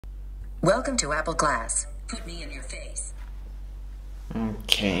Welcome to Apple Glass. Put me in your face.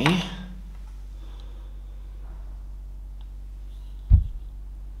 Okay.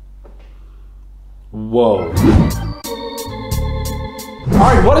 Whoa.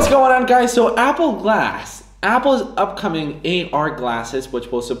 Alright, what is going on, guys? So Apple Glass. Apple's upcoming AR glasses,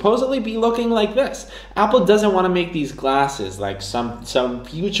 which will supposedly be looking like this. Apple doesn't want to make these glasses like some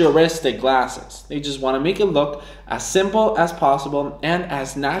futuristic glasses. They just want to make it look as simple as possible and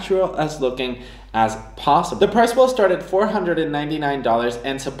as natural as looking as possible. The price will start at $499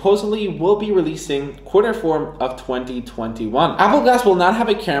 and supposedly will be releasing Q4 of 2021. Apple Glass will not have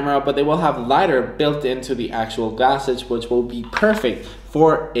a camera, but they will have LiDAR built into the actual glasses, which will be perfect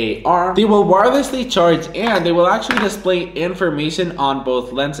for AR. They will wirelessly charge and they will actually display information on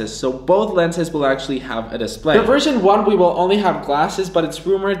both lenses. So both lenses will actually have a display. For version 1, we will only have glasses, but it's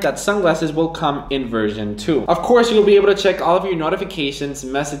rumored that sunglasses will come in version 2. Of course, you'll be able to check all of your notifications,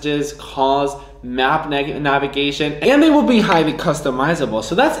 messages, calls, map navigation, and they will be highly customizable.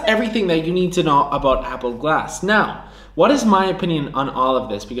 So that's everything that you need to know about Apple Glass. Now, what is my opinion on all of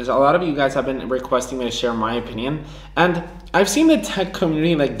this? Because a lot of you guys have been requesting me to share my opinion, and I've seen the tech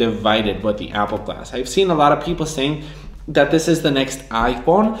community like divided with the Apple Glass. I've seen a lot of people saying that this is the next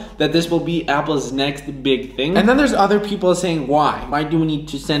iPhone, that this will be Apple's next big thing. And then there's other people saying, why? Why do we need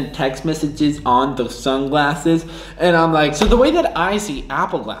to send text messages on the sunglasses? And I'm like, so the way that I see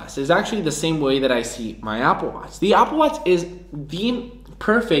Apple Glass is actually the same way that I see my Apple Watch. The Apple Watch is the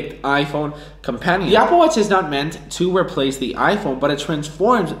perfect iPhone companion. The Apple Watch is not meant to replace the iPhone, but it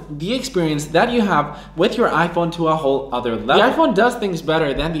transforms the experience that you have with your iPhone to a whole other level. The iPhone does things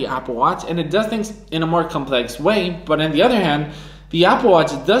better than the Apple Watch, and it does things in a more complex way, but on the other hand, the Apple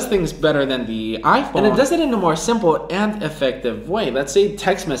Watch does things better than the iPhone, and it does it in a more simple and effective way. Let's say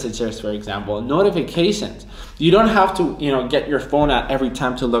text messages, for example, notifications. You don't have to, get your phone out every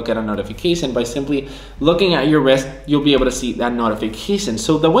time to look at a notification. By simply looking at your wrist, you'll be able to see that notification.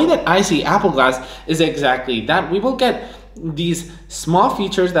 So the way that I see Apple Glass is exactly that. We will get these small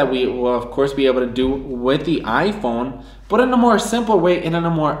features that we will, of course, be able to do with the iPhone, but in a more simple way and in a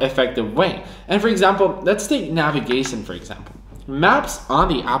more effective way. And for example, let's take navigation, for example. Maps on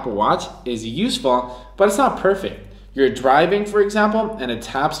the Apple Watch is useful, but it's not perfect. You're driving, for example, and it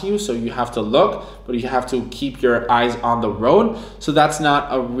taps you, so you have to look, but you have to keep your eyes on the road. So that's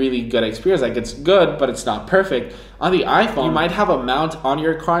not a really good experience. Like, it's good, but it's not perfect. On the iPhone, you might have a mount on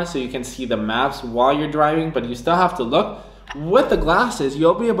your car so you can see the maps while you're driving, but you still have to look. With the glasses,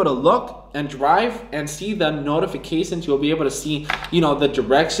 you'll be able to look and drive and see the notifications. You'll be able to see, the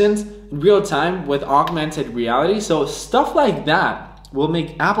directions in real time with augmented reality. So stuff like that will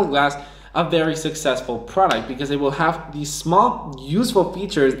make Apple Glass a very successful product because it will have these small, useful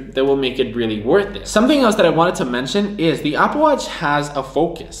features that will make it really worth it. Something else that I wanted to mention is the Apple Watch has a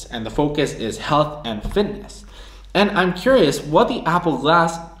focus, and the focus is health and fitness. And I'm curious what the Apple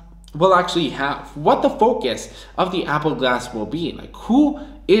Glass will actually have, what the focus of the Apple Glass will be. Like, who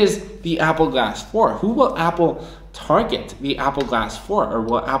is the Apple Glass for? Who will Apple target the Apple Glass for? Or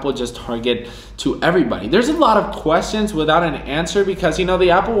will Apple just target to everybody? There's a lot of questions without an answer because, the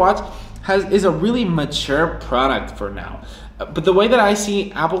Apple Watch is a really mature product for now. But the way that I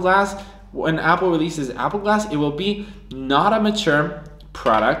see Apple Glass, when Apple releases Apple Glass, it will be not a mature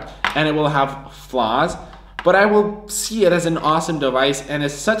product and it will have flaws, but I will see it as an awesome device and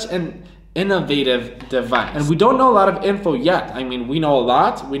as such an innovative device. And we don't know a lot of info yet. I mean, we know a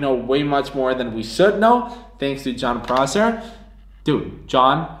lot. We know way much more than we should know, thanks to Jon Prosser. Dude,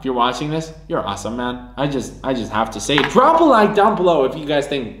 John, if you're watching this, you're awesome, man. I just have to say, drop a like down below if you guys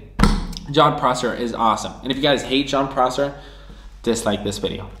think Jon Prosser is awesome. And if you guys hate Jon Prosser, dislike this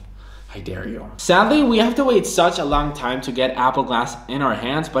video. I dare you. Sadly, we have to wait such a long time to get Apple Glass in our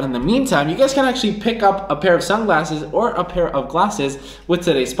hands, but in the meantime, you guys can actually pick up a pair of sunglasses or a pair of glasses with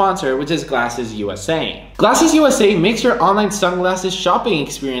today's sponsor, which is Glasses USA. Glasses USA makes your online sunglasses shopping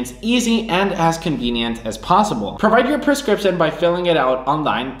experience easy and as convenient as possible. Provide your prescription by filling it out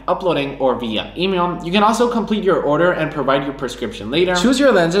online, uploading, or via email. You can also complete your order and provide your prescription later. Choose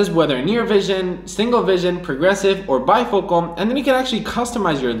your lenses, whether near vision, single vision, progressive, or bifocal, and then you can actually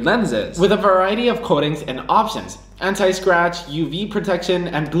customize your lenses with a variety of coatings and options. Anti-scratch, UV protection,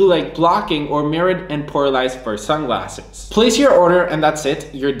 and blue light blocking or mirrored and polarized for sunglasses. Place your order and that's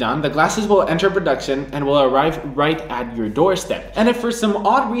it, you're done. The glasses will enter production and will arrive right at your doorstep. And if for some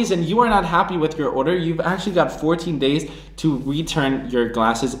odd reason you are not happy with your order, you've actually got 14 days to return your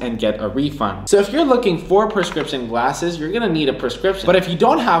glasses and get a refund. So if you're looking for prescription glasses, you're gonna need a prescription. But if you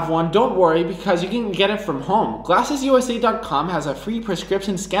don't have one, don't worry because you can get it from home. GlassesUSA.com has a free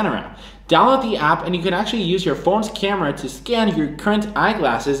prescription scanner app. Download the app and you can actually use your phone's camera to scan your current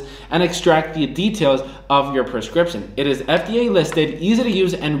eyeglasses and extract the details of your prescription. It is FDA listed, easy to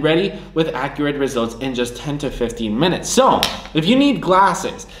use, and ready with accurate results in just 10 to 15 minutes. So, if you need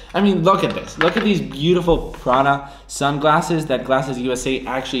glasses, I mean, look at this. Look at these beautiful Prada sunglasses that Glasses USA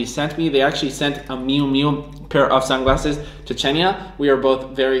actually sent me. They actually sent a Miu Miu pair of sunglasses to Chenya. We are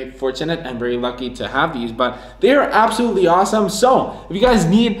both very fortunate and very lucky to have these, but they are absolutely awesome. So, if you guys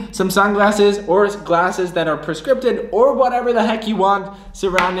need some sunglasses or glasses that are prescripted or whatever the heck you want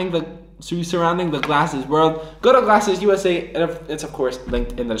surrounding the glasses world, go to Glasses USA. It's of course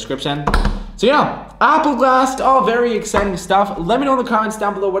linked in the description. So yeah, Apple Glass, all very exciting stuff. Let me know in the comments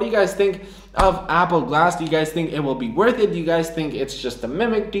down below, what do you guys think of Apple Glass? Do you guys think it will be worth it? Do you guys think it's just a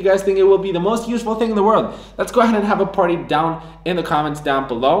mimic? Do you guys think it will be the most useful thing in the world? Let's go ahead and have a party down in the comments down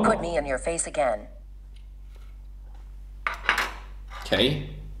below. Put me in your face again.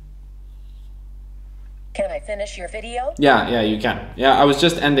 Okay. Can I finish your video? Yeah, you can. Yeah, I was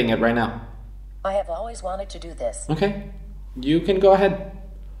just ending it right now. I have always wanted to do this. Okay, you can go ahead.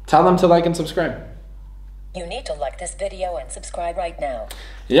 Tell them to like and subscribe. You need to like this video and subscribe right now.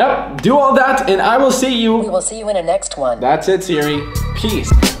 Yep, do all that and I will see you. We will see you in the next one. That's it, Siri. Peace.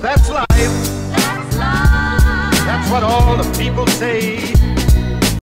 That's life. That's life. That's what all the people say.